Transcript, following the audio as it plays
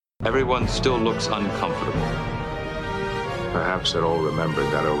Everyone still looks uncomfortable. Perhaps they're all remembered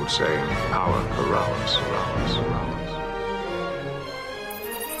that old saying, power corrupts.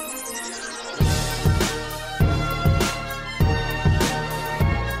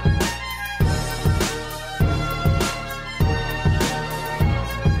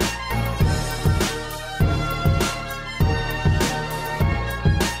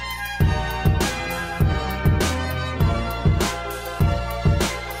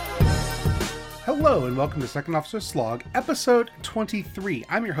 Hello and welcome to Second Officer Slog, episode 23.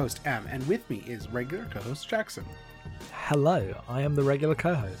 I'm your host, M, and with me is regular co-host Jackson. Hello, I am the regular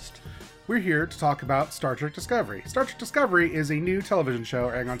co-host. We're here to talk about Star Trek Discovery. Star Trek Discovery is a new television show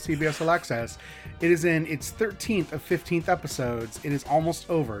airing on CBS All Access. It is in its 13th of 15th episodes. It is almost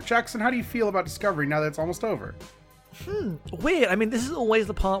over. Jackson, how do you feel about Discovery now that it's almost over? Weird. I mean, this is always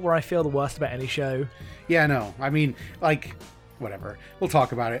the part where I feel the worst about any show. Yeah, no. I mean, whatever. We'll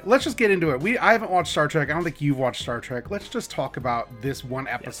talk about it. Let's just get into it. I haven't watched Star Trek. I don't think you've watched Star Trek. Let's just talk about this one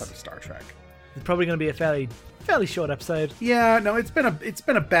episode of Star Trek. It's probably going to be a fairly short episode. Yeah, no, it's been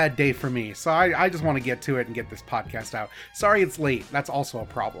a bad day for me. So I just want to get to it and get this podcast out. Sorry it's late. That's also a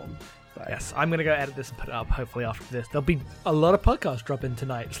problem. But, yes, I'm going to go edit this and put it up hopefully after this. There'll be a lot of podcasts dropping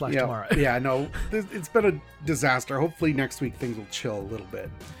tonight / tomorrow. Yeah, no, it's been a disaster. Hopefully next week things will chill a little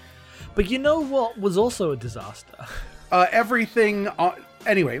bit. But you know what was also a disaster? Everything...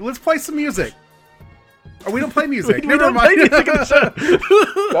 Anyway, let's play some music. Oh, we don't play music. we Never don't mind. play music in the show.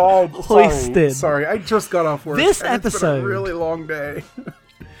 Oh, Hoisted. Sorry, I just got off work. This and episode... It's been a really long day.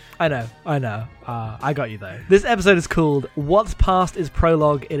 I know. I got you though. This episode is called What's Past is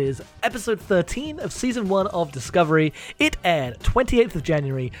Prologue. It is episode 13 of season 1 of Discovery. It aired 28th of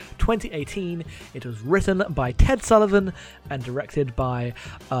January 2018. It was written by Ted Sullivan and directed by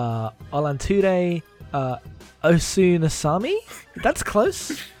Olatunde Osunsanmi. That's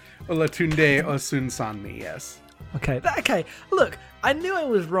close. Olatunde Osunsanmi, yes. Okay. Look, I knew I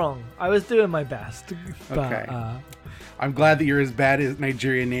was wrong. I was doing my best. But, Okay. I'm glad that you're as bad at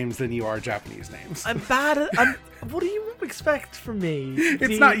Nigerian names than you are Japanese names. I'm bad at... what do you expect from me?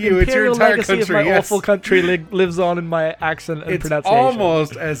 It's not you, it's your entire legacy country. Of my awful country lives on in my accent and It's pronunciation.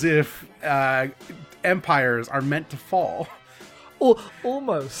 almost as if empires are meant to fall. Or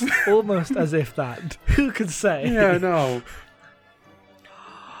almost as if that. Who could say? Yeah, no.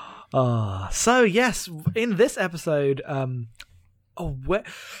 So yes, in this episode, a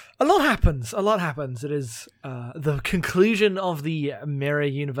lot happens. It is the conclusion of the Mirror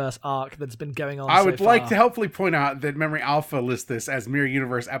Universe arc that's been going on. I would so like far. to helpfully point out that Memory Alpha lists this as Mirror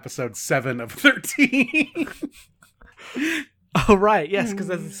Universe episode 7 of 13. Oh right, yes, because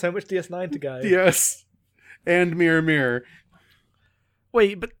there's so much DS9 to go. Yes, and Mirror.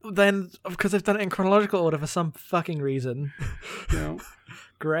 Wait, but then because they've done it in chronological order for some fucking reason. No.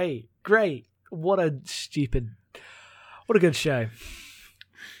 Great. What a good show.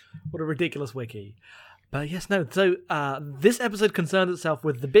 What a ridiculous wiki. But yes, no. So this episode concerns itself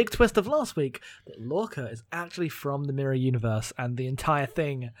with the big twist of last week that Lorca is actually from the Mirror Universe, and the entire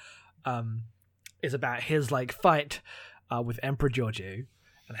thing is about his fight with Emperor Giorgio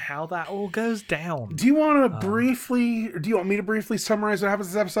and how that all goes down. Do you want me to briefly summarize what happens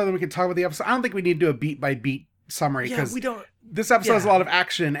in this episode, then we can talk about the episode? I don't think we need to do a beat by beat summary because we don't. This episode has a lot of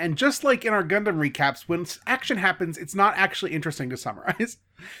action, and just like in our Gundam recaps, when action happens, it's not actually interesting to summarize.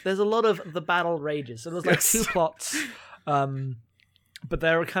 There's a lot of the battle rages, so there's two plots, but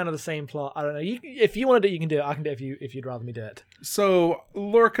they're kind of the same plot. I don't know. If you want to do it, you can do it. I can do it if you'd rather me do it. So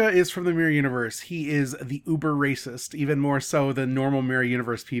Lorca is from the Mirror Universe. He is the uber racist, even more so than normal Mirror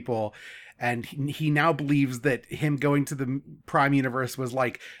Universe people. And he now believes that him going to the Prime Universe was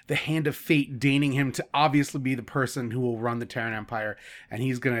like the hand of fate deigning him to obviously be the person who will run the Terran Empire. And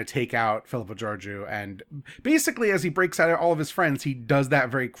he's going to take out Philippa Georgiou. And basically, as he breaks out all of his friends, he does that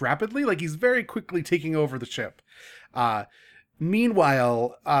very rapidly. He's very quickly taking over the ship.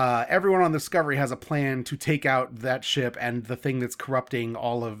 Meanwhile, everyone on Discovery has a plan to take out that ship and the thing that's corrupting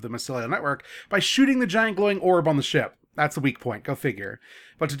all of the mycelial network by shooting the giant glowing orb on the ship. That's the weak point. Go figure.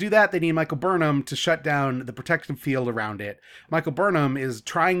 But to do that, they need Michael Burnham to shut down the protective field around it. Michael Burnham is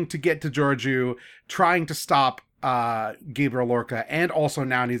trying to get to Georgiou, trying to stop Gabriel Lorca, and also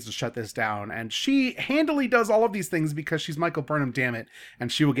now needs to shut this down. And she handily does all of these things because she's Michael Burnham, damn it,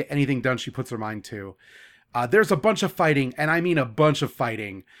 and she will get anything done she puts her mind to. There's a bunch of fighting, and I mean a bunch of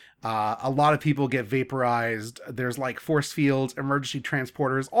fighting. A lot of people get vaporized. There's force fields, emergency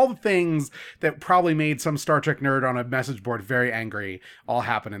transporters, all the things that probably made some Star Trek nerd on a message board very angry all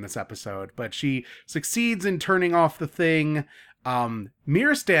happen in this episode. But she succeeds in turning off the thing.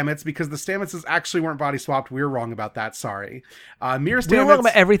 Mira Stamets, because the Stametses actually weren't body swapped. We were wrong about that. Sorry. Mira Stamets, We're wrong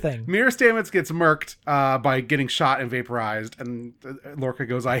about everything. Mira Stamets gets murked by getting shot and vaporized, and Lorca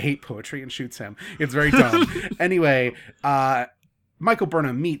goes, "I hate poetry," and shoots him. It's very dumb. Anyway, Michael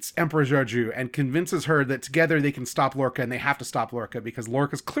Burnham meets Emperor Georgiou and convinces her that together they can stop Lorca, and they have to stop Lorca because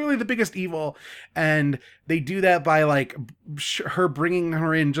Lorca's clearly the biggest evil. And they do that by like her bringing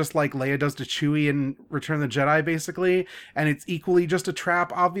her in just like Leia does to Chewie in Return of the Jedi, basically. And it's equally just a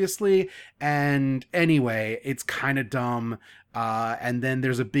trap, obviously. And anyway, it's kind of dumb. And then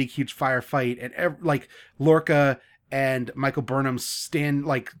there's a big, huge firefight, and like Lorca and Michael Burnham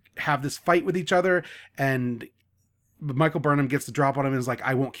have this fight with each other, and Michael Burnham gets the drop on him and is like,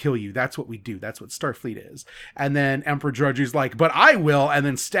 "I won't kill you. That's what we do. That's what Starfleet is." And then Emperor Georgiou's like, "But I will," and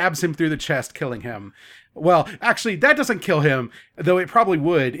then stabs him through the chest, killing him. Well, actually, that doesn't kill him, though it probably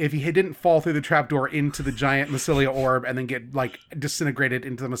would if he didn't fall through the trapdoor into the giant mycelial orb and then get like disintegrated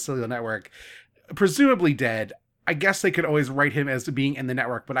into the mycelial network. Presumably dead. I guess they could always write him as being in the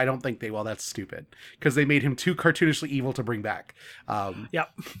network, but I don't think they will. That's stupid because they made him too cartoonishly evil to bring back.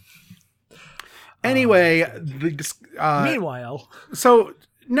 Yep. Anyway, meanwhile, so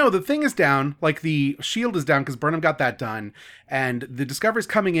no, the thing is down. Like the shield is down because Burnham got that done, and the Discovery's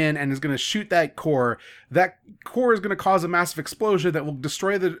coming in and is going to shoot that core. That core is going to cause a massive explosion that will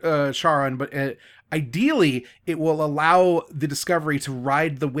destroy the Charon, but ideally, it will allow the Discovery to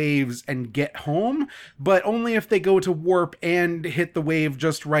ride the waves and get home, but only if they go to warp and hit the wave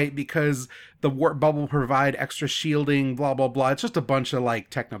just right, because the warp bubble will provide extra shielding, blah, blah, blah. It's just a bunch of like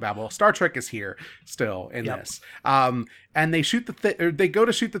technobabble. Star Trek is here still in this. And they shoot they go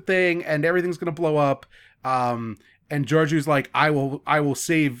to shoot the thing and everything's going to blow up. And Georgiou's like, I will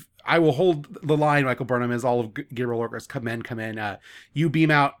hold the line, Michael Burnham, as all of Gabriel Lorca's come in. You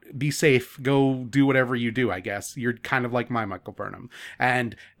beam out, be safe, go do whatever you do, I guess. You're kind of like my Michael Burnham.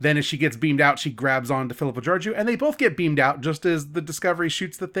 And then as she gets beamed out, she grabs on to Philippa Georgiou, and they both get beamed out just as the Discovery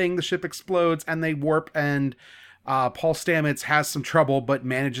shoots the thing, the ship explodes, and they warp, and Paul Stamets has some trouble, but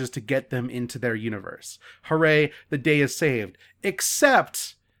manages to get them into their universe. Hooray, the day is saved.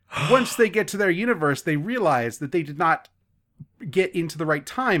 Except, once they get to their universe, they realize that they did not get into the right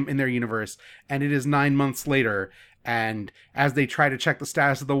time in their universe, and it is 9 months later, and as they try to check the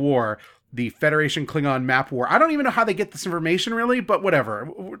status of the war, the Federation Klingon map war, I don't even know how they get this information really, but whatever,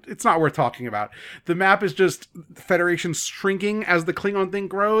 it's not worth talking about. The map is just Federation shrinking as the Klingon thing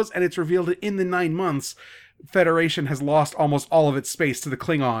grows, and it's revealed that in the 9 months Federation has lost almost all of its space to the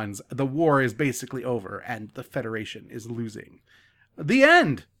Klingons. The war is basically over, and the Federation is losing. The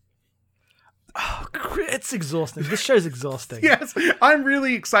end. Oh, it's exhausting. This show's exhausting. Yes, I'm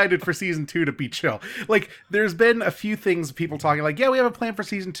really excited for season 2 to be chill. Like, there's been a few things, people talking like, yeah, we have a plan for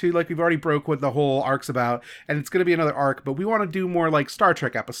season 2. Like, we've already broke what the whole arc's about, and it's going to be another arc, but we want to do more like Star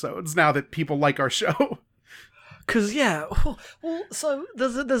Trek episodes now that people like our show. Because, yeah, well, so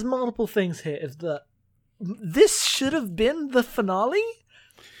there's multiple things here. Is that this should have been the finale?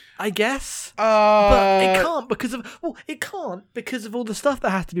 I guess, but it can't because of all the stuff that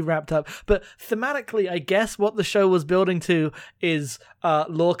has to be wrapped up. But thematically, I guess what the show was building to is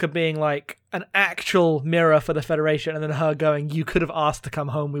Lorca being like an actual mirror for the Federation, and then her going, "You could have asked to come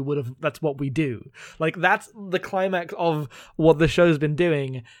home. We would have. That's what we do." Like that's the climax of what the show's been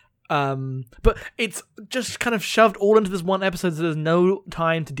doing. But it's just kind of shoved all into this one episode, so there's no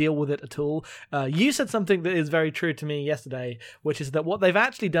time to deal with it at all. You said something that is very true to me yesterday, which is that what they've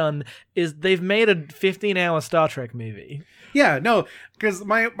actually done is they've made a 15-hour Star Trek movie. Yeah, no, because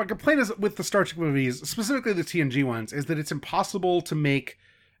my complaint is with the Star Trek movies, specifically the TNG ones, is that it's impossible to make,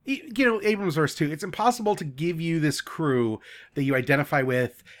 you know, Abrams verse 2, it's impossible to give you this crew that you identify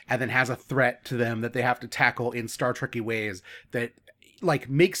with and then has a threat to them that they have to tackle in Star Trek-y ways that like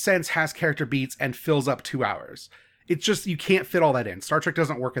makes sense, has character beats, and fills up 2 hours. It's just, you can't fit all that in. Star Trek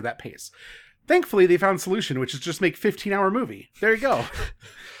doesn't work at that pace. Thankfully, they found a solution, which is just make 15-hour movie. There you go.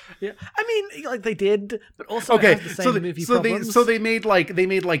 Yeah, I mean, like they did, but also it has the same movie problems. They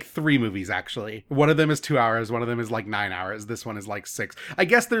made like 3 movies actually. One of them is 2 hours. One of them is like 9 hours. This one is like 6. I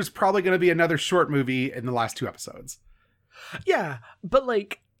guess there's probably going to be another short movie in the last 2 episodes. Yeah, but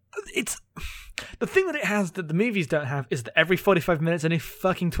like it's the thing that it has that the movies don't have is that every 45 minutes a new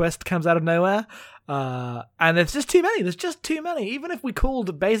fucking twist comes out of nowhere, and there's just too many. There's just too many. Even if we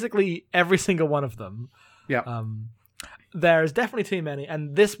called basically every single one of them, yeah. There is definitely too many,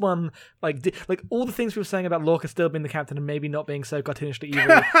 and this one, like all the things we were saying about Lorca still being the captain and maybe not being so cartoonishly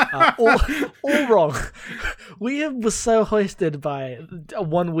evil, all wrong. We were so hoisted by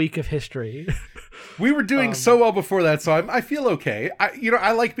 1 week of history. We were doing so well before that, so I feel okay.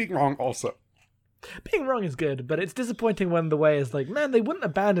 I like being wrong also. being wrong is good, but it's disappointing when the way is like, man, they wouldn't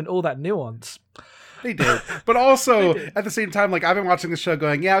abandon all that nuance. They did. But also, at the same time, like, I've been watching the show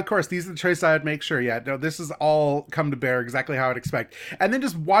going, yeah, of course, these are the choices I would make sure. Yeah, no, this is all come to bear exactly how I'd expect. And then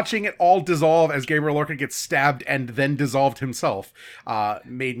just watching it all dissolve as Gabriel Lorca gets stabbed and then dissolved himself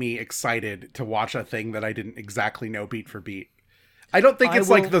made me excited to watch a thing that I didn't exactly know beat for beat. I don't think it's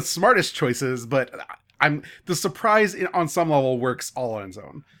like the smartest choices, but the surprise on some level works all on its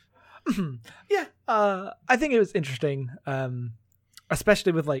own. Yeah, I think it was interesting,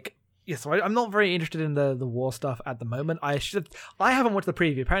 especially with like, so I'm not very interested in the war stuff at the moment. I haven't watched the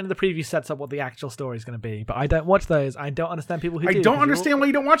preview. Apparently the preview sets up what the actual story is going to be, but I don't watch those. I don't understand people who do. I don't understand why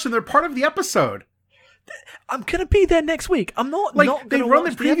you don't watch them. They're part of the episode. I'm going to be there next week. I'm not like not they run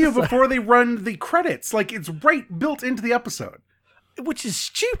the preview before they run the credits. Like, it's right built into the episode. Which is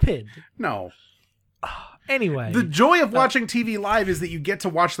stupid. No. Anyway. The joy of watching TV live is that you get to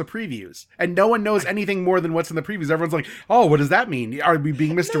watch the previews. And no one knows anything more than what's in the previews. Everyone's like, oh, what does that mean? Are we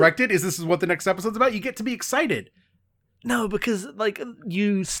being misdirected? No. Is this what the next episode's about? You get to be excited. No, because like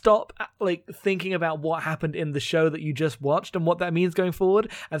you stop like thinking about what happened in the show that you just watched and what that means going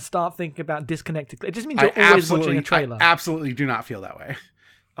forward and start thinking about disconnected. It just means you're always watching a trailer. I absolutely do not feel that way.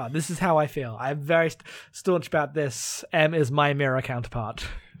 This is how I feel. I'm very staunch about this. M is my mirror counterpart.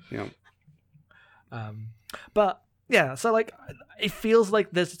 Yeah. But yeah, so like it feels like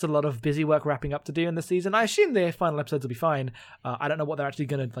there's just a lot of busy work wrapping up to do in this season. I assume the final episodes will be fine. I don't know what they're actually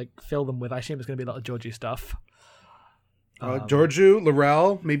going to like fill them with. I assume it's going to be a lot of Georgiou stuff. Georgiou,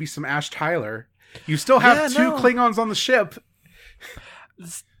 L'Rell, maybe some Ash Tyler. You still have two Klingons on the ship.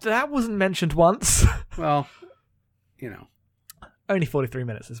 That wasn't mentioned once. Well, you know. Only 43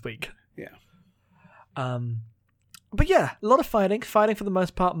 minutes this week. Yeah. But yeah, a lot of fighting. Fighting for the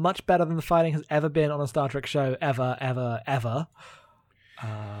most part, much better than the fighting has ever been on a Star Trek show, ever.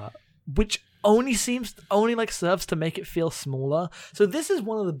 Which only serves to make it feel smaller. So this is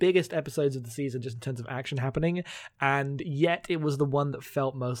one of the biggest episodes of the season just in terms of action happening, and yet it was the one that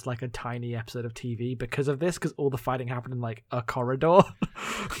felt most like a tiny episode of TV because of this, because all the fighting happened in like a corridor.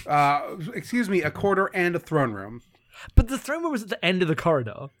 Excuse me, a corridor and a throne room. But the throne room was at the end of the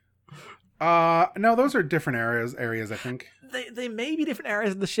corridor. No, those are different areas, I think. They may be different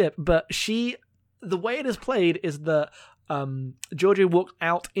areas of the ship, but the way it is played is that Georgiou walked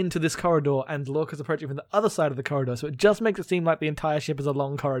out into this corridor and Lorca's approaching from the other side of the corridor, so it just makes it seem like the entire ship is a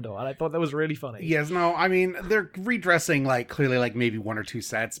long corridor, and I thought that was really funny. Yes, no, I mean, they're redressing like clearly like maybe one or two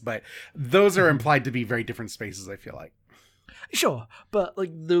sets, but those are implied to be very different spaces, I feel like. Sure, but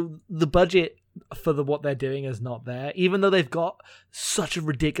like the budget for what they're doing is not there, even though they've got such a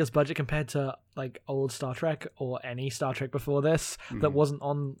ridiculous budget compared to like old Star Trek or any Star Trek before this that wasn't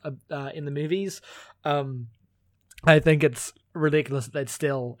on in the movies. I think it's ridiculous that they're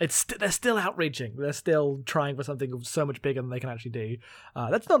still outreaching. They're still trying for something so much bigger than they can actually do.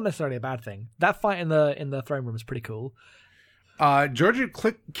 That's not necessarily a bad thing. That fight in the throne room is pretty cool.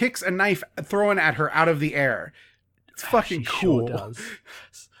 Georgiou kicks a knife thrown at her out of the air. It's fucking cool. Sure does.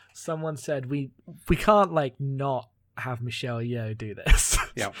 Someone said we can't like not have Michelle Yeoh do this.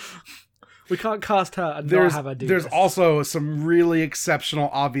 Yeah. We can't cast her and not have her do this. There's also some really exceptional,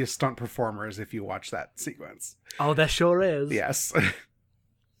 obvious stunt performers if you watch that sequence. Oh, there sure is. Yes.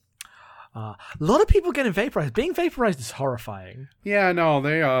 A lot of people getting vaporized. Being vaporized is horrifying. Yeah, no,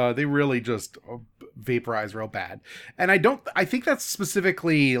 they really just vaporize real bad. And I think that's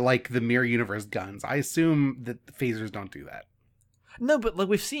specifically like the Mirror Universe guns. I assume that the phasers don't do that. No, but like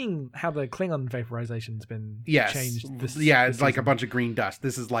we've seen how the Klingon vaporization's been changed. It's like a bunch of green dust.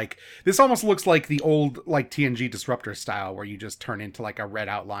 This almost looks like the old like TNG Disruptor style, where you just turn into like a red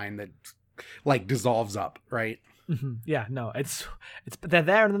outline that like dissolves up, right? Mm-hmm. Yeah, no, it's they're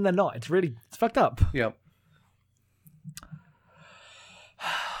there and then they're not. It's fucked up. Yep.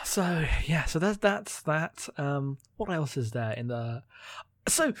 So that's that. What else is there in the?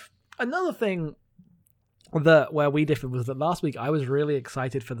 So another thing where we differed was that last week I was really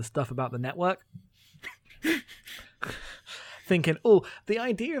excited for the stuff about the network. Thinking, the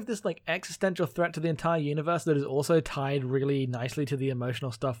idea of this like existential threat to the entire universe that is also tied really nicely to the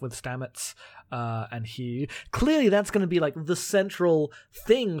emotional stuff with Stamets and Hugh. Clearly that's going to be like the central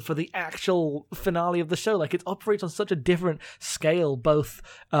thing for the actual finale of the show. Like it operates on such a different scale, both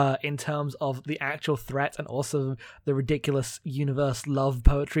in terms of the actual threat and also the ridiculous universe love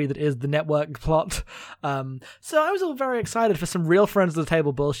poetry that is the network plot. So I was all very excited for some real friends of the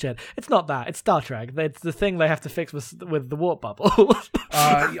table bullshit. It's not that. It's Star Trek. It's the thing they have to fix with the warp bubble.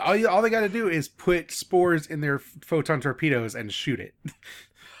 All they got to do is put spores in their photon torpedoes and shoot it.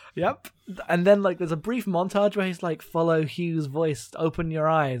 Yep. And then like there's a brief montage where he's like, follow Hugh's voice, open your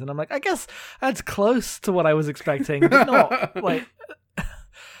eyes. And I'm like, I guess that's close to what I was expecting, but not like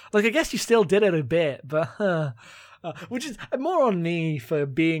I guess you still did it a bit, but which is more on me for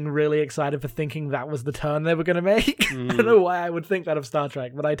being really excited for thinking that was the turn they were going to make. I don't know why I would think that of Star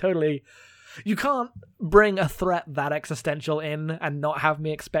Trek, but you can't bring a threat that existential in and not have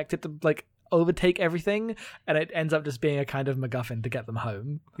me expect it to like overtake everything, and it ends up just being a kind of MacGuffin to get them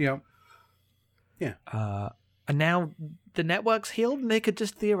home. Yeah. And now the network's healed, and they could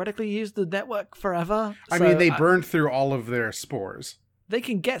just theoretically use the network forever. I mean, they burned through all of their spores. They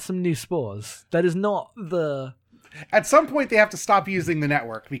can get some new spores. That is not the... At some point, they have to stop using the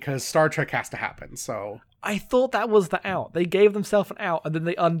network because Star Trek has to happen, so... I thought that was the out. They gave themselves an out, and then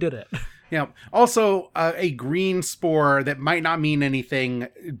they undid it. Yeah. Also, a green spore that might not mean anything,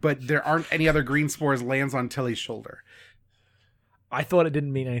 but there aren't any other green spores, lands on Tilly's shoulder. I thought it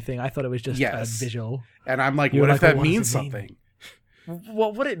didn't mean anything. I thought it was just a visual. And I'm like, You're what like, if that what does means it mean? something?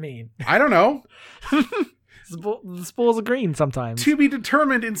 What would it mean? I don't know. The spores are green sometimes. To be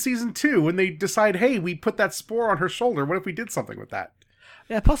determined in season 2 when they decide, hey, we put that spore on her shoulder. What if we did something with that?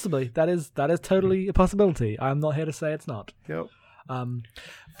 Yeah, possibly. That is totally a possibility. I'm not here to say it's not. Yep.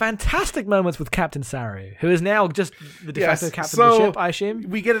 Fantastic moments with Captain Saru, who is now just the de facto captain of the ship, I assume.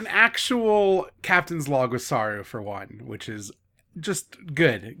 We get an actual captain's log with Saru for one, which is just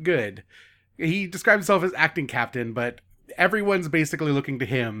good. He describes himself as acting captain, but everyone's basically looking to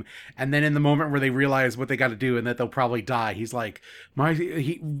him. And then in the moment where they realize what they got to do and that they'll probably die, he's like,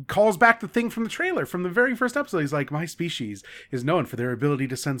 he calls back the thing from the trailer from the very first episode. He's like, my species is known for their ability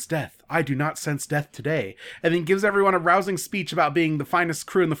to sense death. I do not sense death today. And then gives everyone a rousing speech about being the finest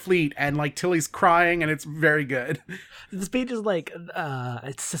crew in the fleet. And like Tilly's crying, and it's very good. The speech is like,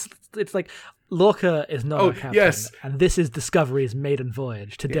 it's like, Lorca is not our captain, yes. And this is Discovery's maiden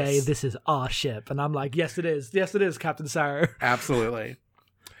voyage. Today, Yes. This is our ship. And I'm like, yes, it is. Yes, it is, Captain Saru. Absolutely.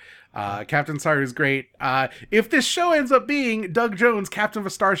 Captain Saru is great. If this show ends up being Doug Jones, captain of a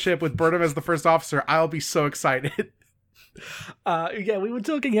starship with Burnham as the first officer, I'll be so excited. Yeah, we were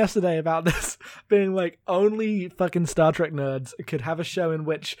talking yesterday about this being like only fucking Star Trek nerds could have a show in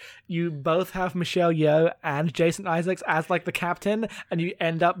which you both have Michelle Yeoh and Jason Isaacs as like the captain, and you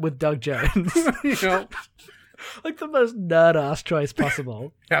end up with Doug Jones. You know? Like the most nerd-ass choice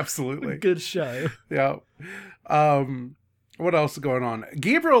possible. Absolutely. Good show. Yeah. What else is going on?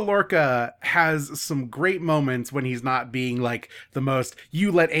 Gabriel Lorca has some great moments when he's not being like the most,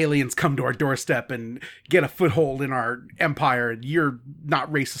 you let aliens come to our doorstep and get a foothold in our empire. You're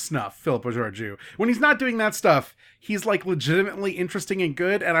not racist enough, Philippa Georgiou. When he's not doing that stuff, he's like legitimately interesting and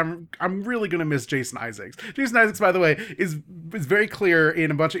good. And I'm really going to miss Jason Isaacs. Jason Isaacs, by the way, is very clear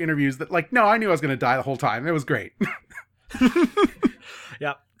in a bunch of interviews that like, no, I knew I was going to die the whole time. It was great.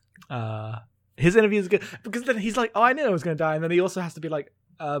 Yeah. His interview is good because then he's like, oh, I knew I was going to die. And then he also has to be like,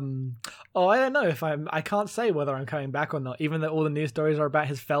 oh, I don't know if I can't say whether I'm coming back or not, even though all the news stories are about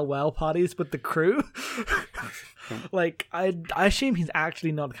his farewell parties with the crew. Like, I assume he's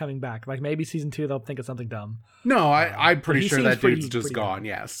actually not coming back. Like, maybe season 2, they'll think of something dumb. No, I'm pretty sure that dude's just pretty gone. dumb.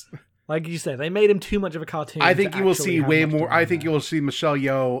 Yes. Like you said, they made him too much of a cartoon. I think to you will actually see have way much more. to I learn think there. you will see Michelle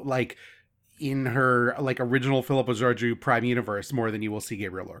Yeoh like in her like original Philippa Georgiou Prime Universe more than you will see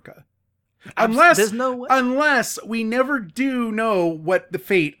Gabriel Lorca. There's no way. Unless we never do know what the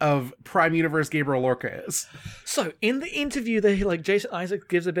fate of Prime Universe Gabriel Lorca is. So in the interview, that like Jason Isaacs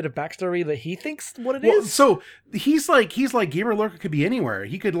gives a bit of backstory that he thinks what it is. So he's like Gabriel Lorca could be anywhere.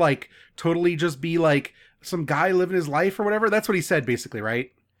 He could like totally just be like some guy living his life or whatever. That's what he said basically,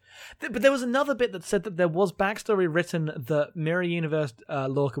 right? But there was another bit that said that there was backstory written that Mirror Universe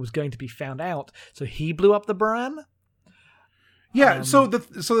Lorca was going to be found out, so he blew up the Bran. Yeah, so the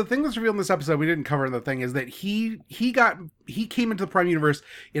thing that's revealed in this episode we didn't cover in the thing is that he came into the Prime Universe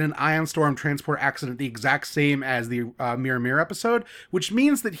in an Ion Storm transport accident, the exact same as the Mirror episode, which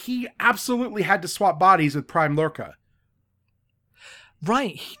means that he absolutely had to swap bodies with Prime Lorca.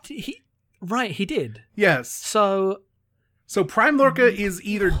 Right, he did. Yes. So Prime Lorca is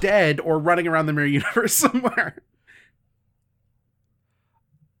either dead or running around the Mirror Universe somewhere.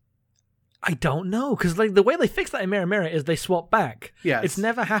 I don't know, because like the way they fix that in Mirror is they swap back. Yes. It's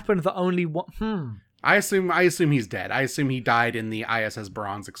never happened that only one. I assume he's dead. I assume he died in the ISS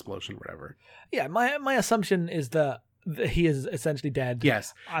Bronze explosion, whatever. Yeah, my assumption is that he is essentially dead.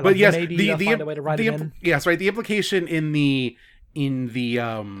 Yes, but yes, maybe they'll find a way to write it in. Yes, right. The implication in the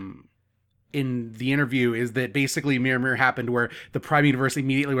interview is that basically Mirror happened where the Prime Universe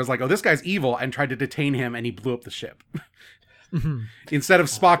immediately was like, "Oh, this guy's evil," and tried to detain him, and he blew up the ship. Instead of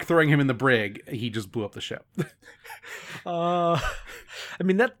Spock throwing him in the brig, he just blew up the ship. I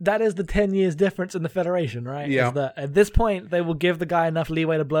mean, that is the 10 years difference in the Federation, right? Yeah. Is that at this point, they will give the guy enough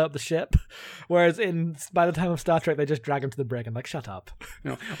leeway to blow up the ship, whereas by the time of Star Trek, they just drag him to the brig and like, shut up.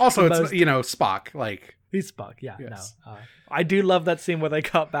 Also, it's, Spock, like... He's Spock, yeah. Yes. No, I do love that scene where they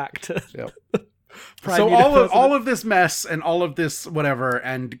cut back to... Yep. Prime So Universe all of this mess and all of this whatever,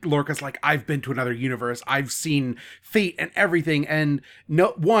 and Lorca's like, I've been to another universe, I've seen fate and everything, and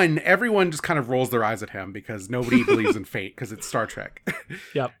everyone just kind of rolls their eyes at him because nobody believes in fate because it's Star Trek.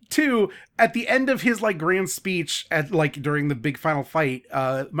 Yep. 2, at the end of his like grand speech at like during the big final fight,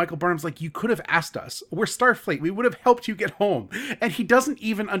 Michael Burnham's like, you could have asked us. We're Starfleet. We would have helped you get home. And he doesn't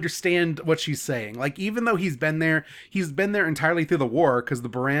even understand what she's saying. Like, even though he's been there entirely through the war because the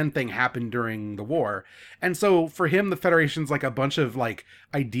Baran thing happened during the war. And so for him, the Federation's like a bunch of like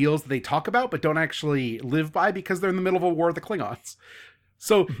ideals that they talk about but don't actually live by because they're in the middle of a war with the Klingons.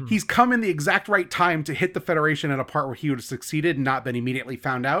 So he's come in the exact right time to hit the Federation at a part where he would have succeeded and not been immediately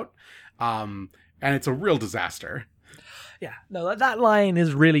found out. And it's a real disaster. Yeah. No, that line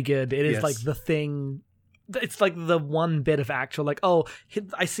is really good. It is Yes. like the thing... It's like the one bit of actual, like,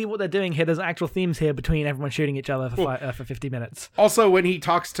 I see what they're doing here. There's actual themes here between everyone shooting each other for 50 minutes. Also, when he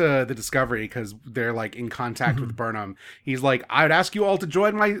talks to the Discovery, because they're like in contact with Burnham, he's like, I would ask you all to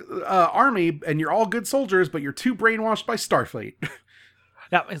join my army, and you're all good soldiers, but you're too brainwashed by Starfleet.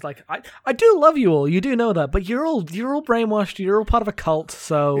 Yeah, it's like, I do love you all. You do know that, but you're all brainwashed. You're all part of a cult.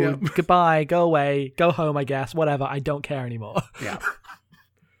 So goodbye, go away, go home. I guess whatever. I don't care anymore. Yeah.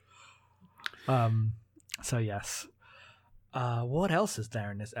 So yes. What else is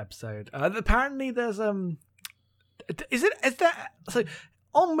there in this episode? Apparently, there's Is there? So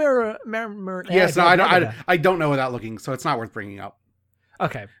on Mirror. Yes, no, I don't know without looking, so it's not worth bringing up.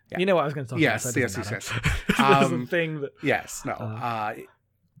 Okay, Yeah. You know what I was going to talk Yes, about. So yes. there's Um, a thing that. Yes, no.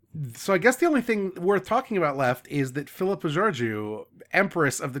 So I guess the only thing worth talking about left is that Philippa Georgiou,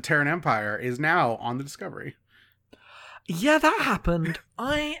 Empress of the Terran Empire, is now on the Discovery. Yeah, that happened.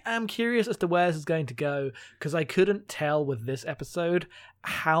 I am curious as to where this is going to go because I couldn't tell with this episode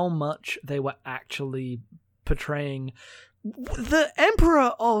how much they were actually portraying the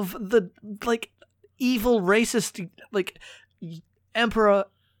Emperor of the like evil racist like Emperor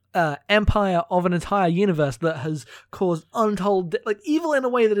empire of an entire universe that has caused untold like evil in a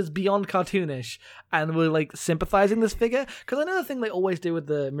way that is beyond cartoonish, and we're like sympathizing this figure because I know the thing they always do with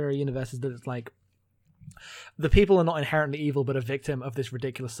the Mirror Universe is that it's like the people are not inherently evil but a victim of this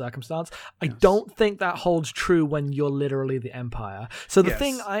ridiculous circumstance. I don't think that holds true when you're literally the Empire. So the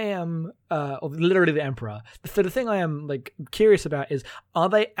thing I am or literally the Emperor, the thing I am like curious about is, are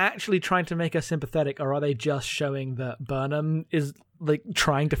they actually trying to make us sympathetic, or are they just showing that Burnham is like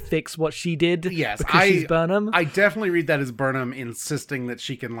trying to fix what she did because she's Burnham? I definitely read that as Burnham insisting that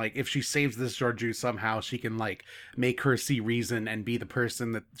she can, like, if she saves this Georgiou somehow, she can, like, make her see reason and be the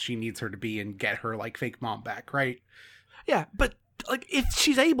person that she needs her to be and get her, like, fake mom back, right? Yeah, but, like, if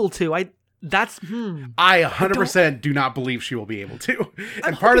she's able to, I 100% do not believe she will be able to.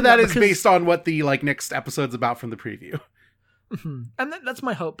 And part of that is based on what the, like, next episode's about from the preview. And that's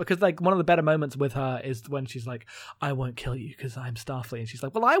my hope, because like one of the better moments with her is when she's like, I won't kill you because I'm Starfleet, and she's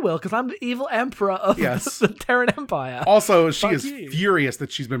like, well, I will because I'm the evil emperor of the Terran Empire. Also, she is furious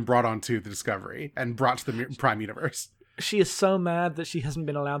that she's been brought onto the Discovery and brought to the Prime Universe. She is so mad that she hasn't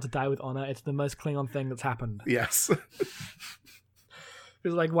been allowed to die with honor. It's the most Klingon thing that's happened. Yes.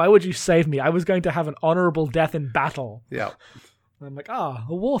 It's like, why would you save me? I was going to have an honorable death in battle. Yeah. And I'm like, a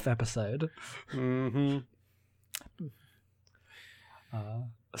Worf episode. Mm-hmm.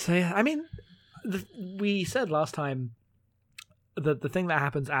 So yeah, I mean, we said last time that the thing that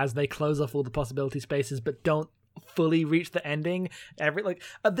happens as they close off all the possibility spaces but don't fully reach the ending,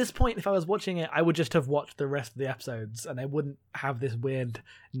 at this point, if I was watching it, I would just have watched the rest of the episodes and I wouldn't have this weird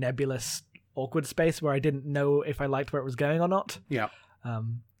nebulous awkward space where I didn't know if I liked where it was going or not. Yeah.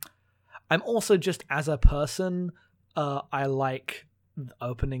 I'm also just, as a person, I like the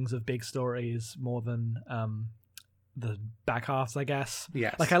openings of big stories more than the back halves, I guess.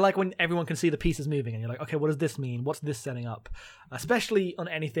 Yes. Like, I like when everyone can see the pieces moving and you're like, okay, what does this mean? What's this setting up? Especially on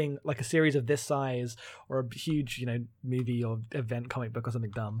anything like a series of this size or a huge, movie or event, comic book or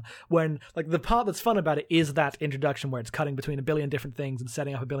something dumb. When, like, the part that's fun about it is that introduction where it's cutting between a billion different things and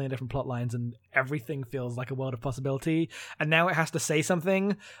setting up a billion different plot lines and everything feels like a world of possibility. And now it has to say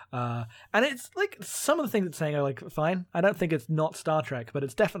something. And it's, like, some of the things it's saying are, like, fine. I don't think it's not Star Trek, but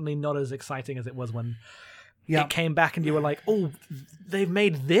it's definitely not as exciting as it was when it came back and you were like, oh, they've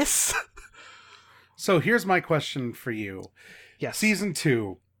made this? So here's my question for you. Yes. Season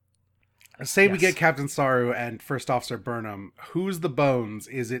 2. Say we Yes. get Captain Saru and First Officer Burnham. Who's the bones?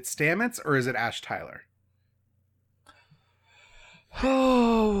 Is it Stamets or is it Ash Tyler?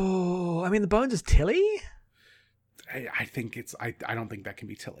 Oh, I mean, the bones is Tilly? I think it's... I don't think that can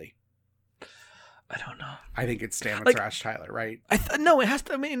be Tilly. I don't know. I think it's Stamets Like- or Ash Tyler, right? No, it has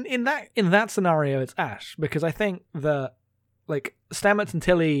to. I mean, in that scenario, it's Ash, because I think that like Stamets and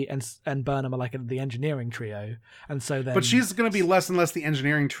Tilly and Burnham are like the engineering trio, and so then. But she's going to be less and less the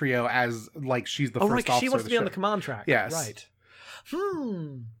engineering trio as like she's the oh first right, 'cause officer she wants of to the be on the ship. command track. Yes. Right.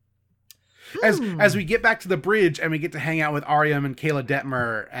 As we get back to the bridge and we get to hang out with Aryam and Kayla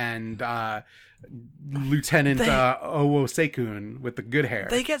Detmer and Lieutenant Owo Sekun with the good hair.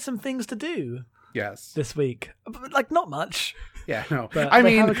 They get some things to do Yes. this week, but, like not much. Yeah, no. But I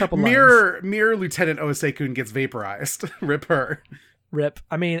they mean, have a couple mirror Lieutenant Owo Sekun gets vaporized. Rip her. Rip.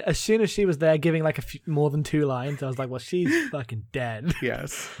 I mean, as soon as she was there giving like more than 2 lines, I was like, well, she's fucking dead.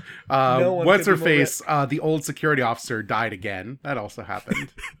 Yes. No one What's could her be more face? The old security officer died again. That also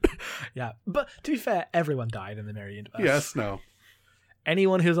happened. Yeah, but to be fair, everyone died in the Mirror Universe. Yes, no.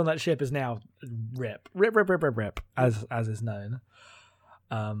 Anyone who's on that ship is now rip, as is known.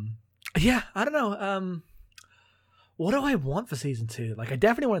 Yeah, I don't know. What do I want for season 2? Like, I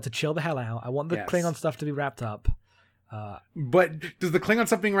definitely want it to chill the hell out. I want the Yes. Klingon stuff to be wrapped up. But does the Klingon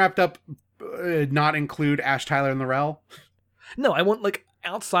stuff being wrapped up not include Ash Tyler and L'Rell? No, I want like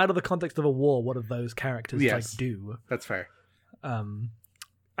outside of the context of a war. What do those characters Yes. like do? That's fair.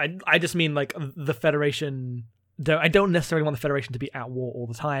 I just mean like the Federation. I don't necessarily want the Federation to be at war all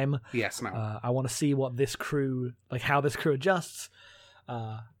the time. Yes, no. I want to see what this crew, like how this crew adjusts.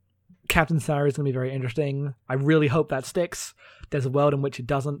 Captain Saru is going to be very interesting. I really hope that sticks. There's a world in which it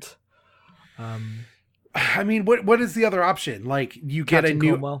doesn't. I mean, what is the other option? Like, you get Captain a new...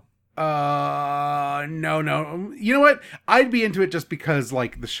 Cornwell. No. You know what? I'd be into it just because,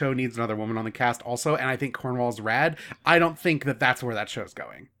 like, the show needs another woman on the cast also, and I think Cornwall's rad. I don't think that that's where that show's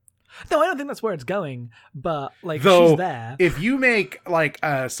going. No, I don't think that's where it's going, but like Though, she's there. if you make, like,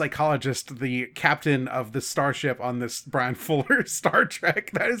 a psychologist the captain of the starship on this Brian Fuller Star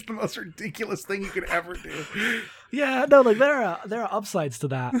Trek, that is the most ridiculous thing you could ever do. Yeah, no, like there are upsides to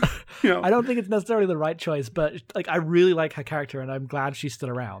that. Yeah. I don't think it's necessarily the right choice, but like I really like her character, and I'm glad she's still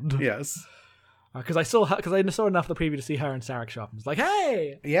around. Yes. Because I saw enough of the preview to see her and Sarek show up. I was like,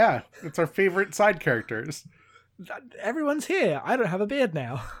 hey, Yeah, it's our favorite side characters. everyone's here. I don't have a beard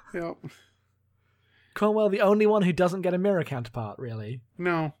now. Yep. Cornwell, the only one who doesn't get a mirror counterpart, really.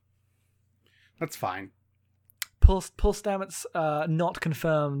 No. That's fine. Paul Stamets, not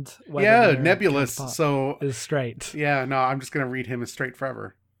confirmed. Whether Yeah, the mirror nebulous. counterpart So, is straight. yeah, no, I'm just going to read him as straight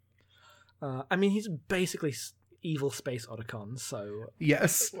forever. I mean, he's basically evil space Otacon, so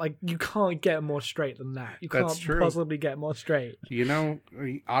Yes. like you can't get more straight than that. You That's can't true. possibly get more straight. You know,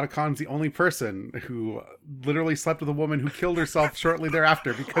 Otacon's the only person who literally slept with a woman who killed herself shortly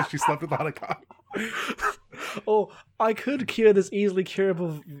thereafter because she slept with Otacon. Oh, I could cure this easily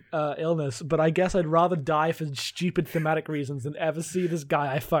curable illness, but I guess I'd rather die for stupid thematic reasons than ever see this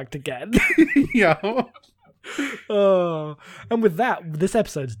guy I fucked again. Yeah. Oh, and with that, this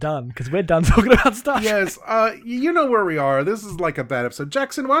episode's done because we're done talking about Star Trek. Yes, you know where we are. This is like a bad episode.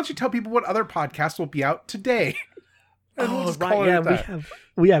 Jackson, why don't you tell people what other podcasts will be out today? And we'll just call it yeah, at that.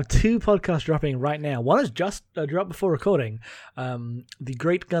 we have 2 podcasts dropping right now. One has just dropped before recording. The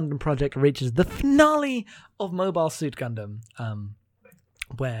Great Gundam Project reaches the finale of Mobile Suit Gundam,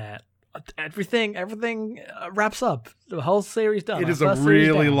 where everything wraps up. The whole series done. It Our is a first series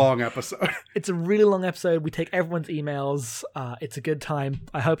really done. long episode. It's a really long episode. We take everyone's emails. It's a good time.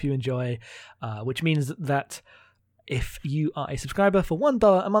 I hope you enjoy, which means that if you are a subscriber for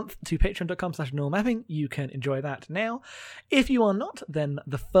 $1 a month to patreon.com/normalmapping, you can enjoy that now. If you are not, then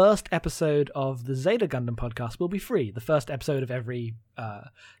the first episode of the Zeta Gundam podcast will be free. The first episode of every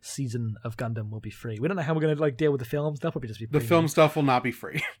season of Gundam will be free. We don't know how we're going to like deal with the films. They'll probably just be The premium. film stuff will not be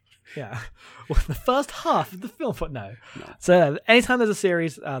free. Yeah. Well, the first half of the film, but no. So anytime there's a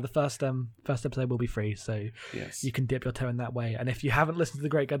series, the first episode will be free. So Yes. you can dip your toe in that way. And if you haven't listened to the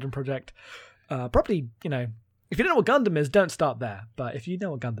Great Gundam Project, probably, if you don't know what Gundam is, don't start there. But if you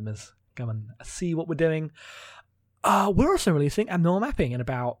know what Gundam is, come and see what we're doing. We're also releasing Abnormal Mapping in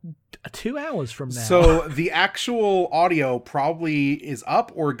about 2 hours from now. So the actual audio probably is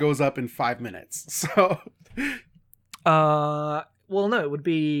up or goes up in 5 minutes. So well, no, it would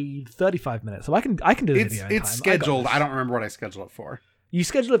be 35 minutes. So I can do the video in time. it's scheduled. I got I this. don't remember what I scheduled it for. You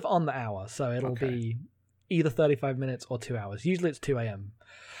schedule it on the hour, so it'll Okay. be either 35 minutes or 2 hours. Usually it's 2 a.m.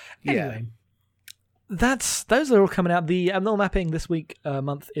 Yeah. Anyway, those are all coming out. The Abnormal Mapping this week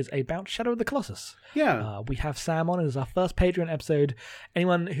month is about Shadow of the Colossus. Yeah. We have Sam on. It is our first Patreon episode.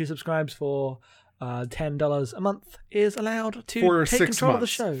 Anyone who subscribes for $10 a month is allowed to For take 6 control months. of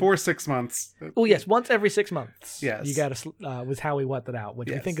the show. For 6 months. Oh yes, once every 6 months. Yes. You get was how we worked it out, which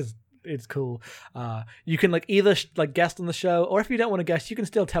we Yes. think it's cool. You can either guest on the show, or if you don't want to guest, you can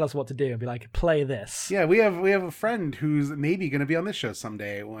still tell us what to do and be like, play this. Yeah, we have a friend who's maybe going to be on this show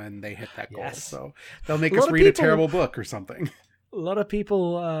someday when they hit that goal. Yes. So they'll make A us lot of read a people- terrible book or something. A lot of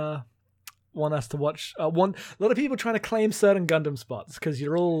people want us to watch. A lot of people trying to claim certain Gundam spots because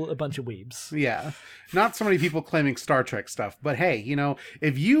you're all a bunch of weebs. Yeah. Not so many people claiming Star Trek stuff, but hey,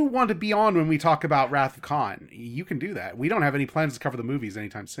 if you want to be on when we talk about Wrath of Khan, you can do that. We don't have any plans to cover the movies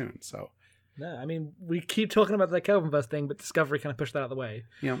anytime soon, so. No, I mean, we keep talking about the Kelvinverse thing, but Discovery kind of pushed that out of the way.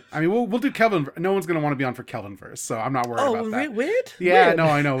 We'll do Kelvin. No one's going to want to be on for Kelvinverse, so I'm not worried about that. Weird? Yeah, Weird. no,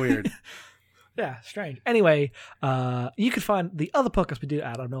 I know, weird. Yeah, strange. Anyway, you can find the other podcasts we do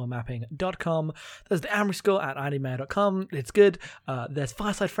at abnormalmapping.com. There's the Amory Score at IDMail.com. It's good. There's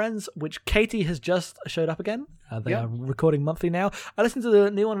Fireside Friends, which Katie has just showed up again. They are recording monthly now. I listened to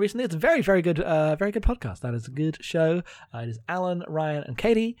the new one recently. It's a very, very good podcast. That is a good show. It is Alan, Ryan, and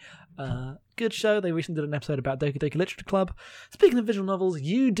Katie. Good show. They recently did an episode about Doki Doki Literature Club. Speaking of visual novels,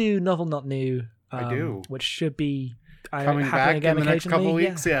 you do Novel Not New. I do. Which should be Coming back in the next couple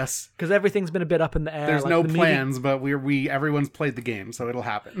weeks, yes. Because everything's been a bit up in the air. There's no plans, but everyone's played the game, so it'll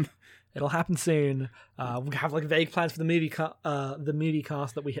happen. It'll happen soon. We have vague plans for the movie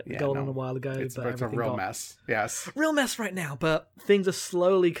cast that we hit the goal on a while ago. It's a real mess. Yes. Real mess right now, but things are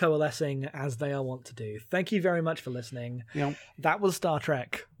slowly coalescing as they are wont to do. Thank you very much for listening. Yep. That was Star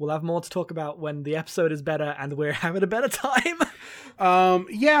Trek. We'll have more to talk about when the episode is better and we're having a better time.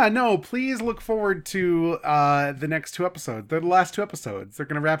 Please look forward to the next 2 episodes. They're the last 2 episodes. They're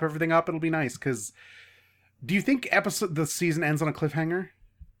going to wrap everything up. It'll be nice, because do you think the season ends on a cliffhanger?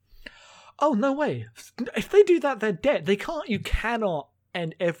 Oh, no way. If they do that, they're dead. You cannot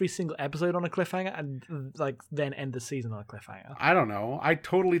end every single episode on a cliffhanger and then end the season on a cliffhanger. I don't know. I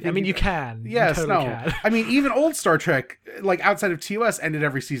totally think... you can. Yes, you totally can. Even old Star Trek, outside of TOS, ended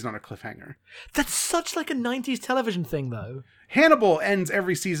every season on a cliffhanger. That's such a 90s television thing, though. Hannibal ends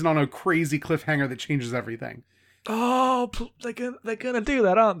every season on a crazy cliffhanger that changes everything. Oh, they're gonna do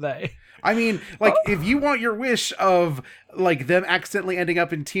that, aren't they? If you want your wish of them accidentally ending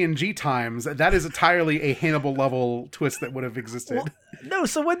up in TNG times, that is entirely a Hannibal level twist that would have existed. Well, no,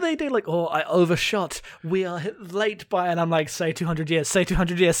 so when they do I overshot, we are late by, and I'm say 200 years, say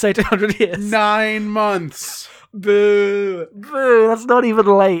 200 years, say 200 years. 9 months. Boo, that's not even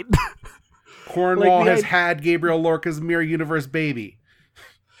late. Cornwall has had Gabriel Lorca's Mirror Universe baby.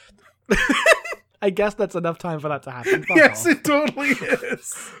 I guess that's enough time for that to happen. Yes, it totally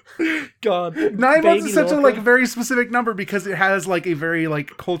is. God, 9 months is such a very specific number because it has a very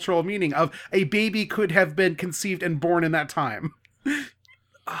cultural meaning of a baby could have been conceived and born in that time.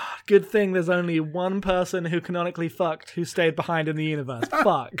 Good thing there's only one person who canonically fucked who stayed behind in the universe.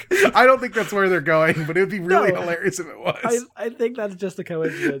 Fuck. I don't think that's where they're going, but it would be really hilarious if it was. I think that's just a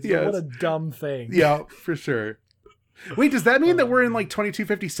coincidence. Yes. What a dumb thing. Yeah, for sure. Wait, does that mean that we're in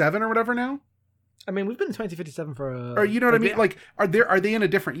 2257 or whatever now? We've been in 2057 for a... Or you know what I mean? Are they in a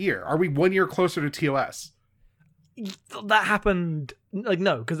different year? Are we 1 year closer to TOS? That happened...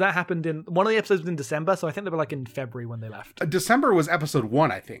 no, because that happened in... One of the episodes was in December, so I think they were in February when they left. December was episode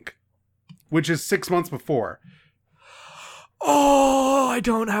 1, I think. Which is 6 months before. Oh, I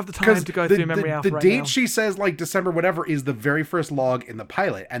don't have the time to go through Memory Alpha right now. The date she says, December whatever, is the very first log in the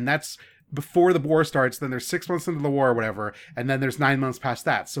pilot. And that's before the war starts. Then there's 6 months into the war or whatever. And then there's 9 months past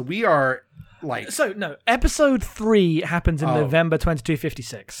that. So we are... So, no, episode 3 happens in November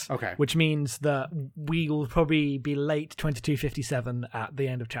 2256. Okay. Which means that we will probably be late 2257 at the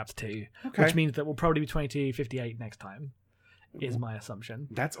end of chapter 2. Okay. Which means that we'll probably be 2258 next time, is my assumption.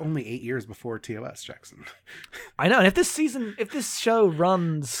 That's only 8 years before TOS, Jackson. I know, and if this show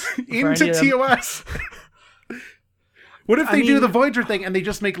runs... into TOS... What if they do the Voyager thing and they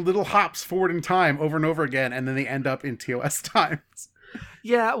just make little hops forward in time over and over again and then they end up in TOS times?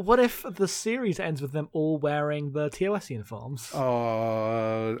 Yeah, what if the series ends with them all wearing the TOS uniforms?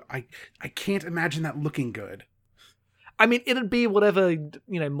 I can't imagine that looking good. It'd be whatever,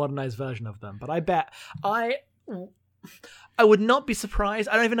 modernized version of them, but I bet I would not be surprised.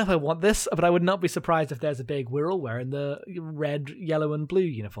 I don't even know if I want this, but I would not be surprised if there's a big, we're all wearing the red, yellow, and blue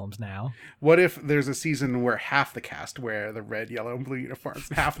uniforms now. What if there's a season where half the cast wear the red, yellow, and blue uniforms,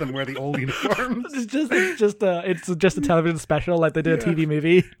 and half of them wear the old uniforms? It's just a television special, like they did a TV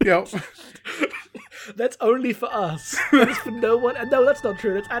movie. Yep. That's only for us. That's for no one. And no, that's not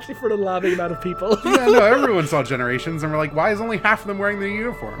true. That's actually for an alarming amount of people. Yeah, no, everyone saw Generations, and we're like, why is only half of them wearing their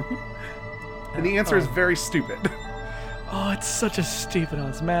uniform? And the answer is very stupid. Oh, it's such a stupid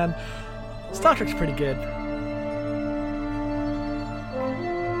answer, man. Star Trek's pretty good.